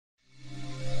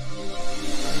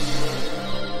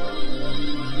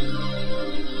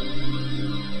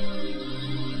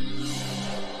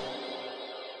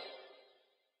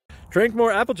Drink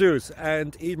more apple juice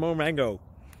and eat more mango.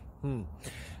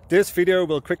 This video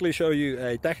will quickly show you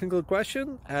a technical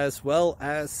question as well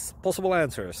as possible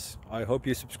answers. I hope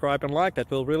you subscribe and like,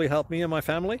 that will really help me and my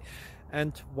family.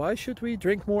 And why should we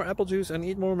drink more apple juice and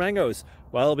eat more mangoes?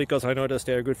 Well, because I noticed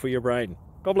they're good for your brain.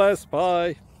 God bless,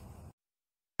 bye!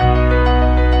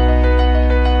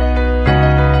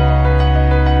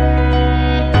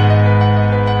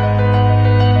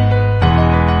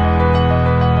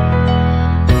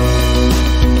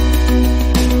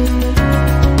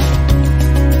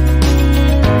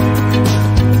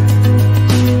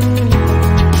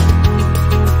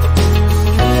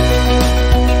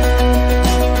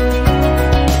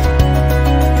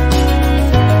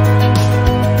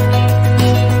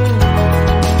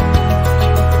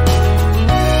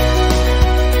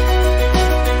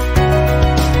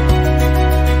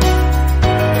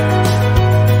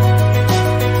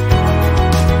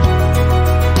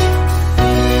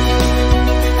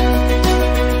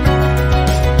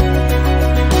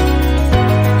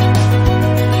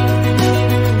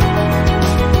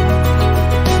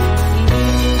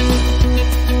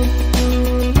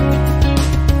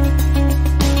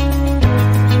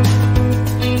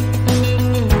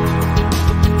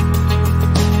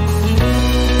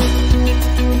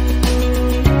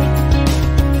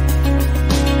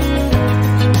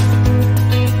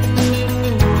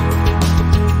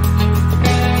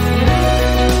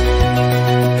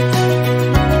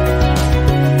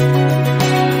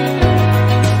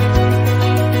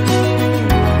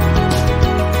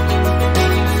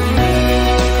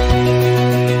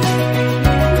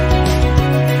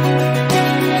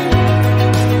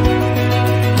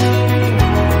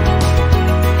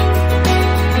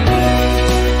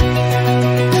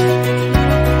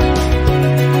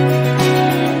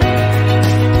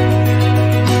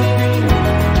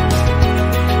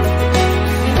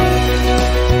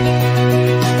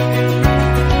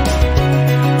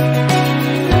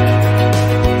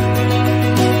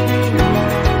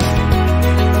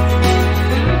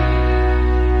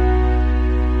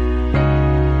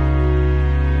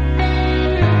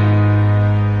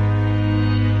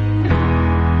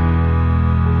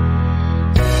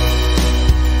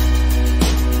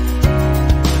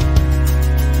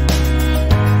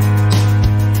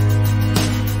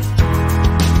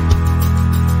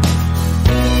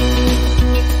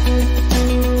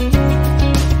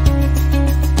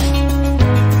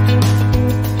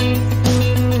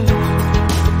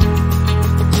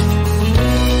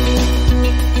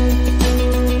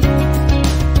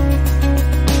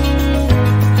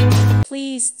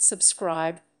 Please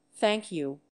subscribe. Thank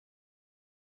you.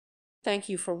 Thank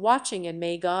you for watching, and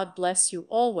may God bless you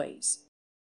always.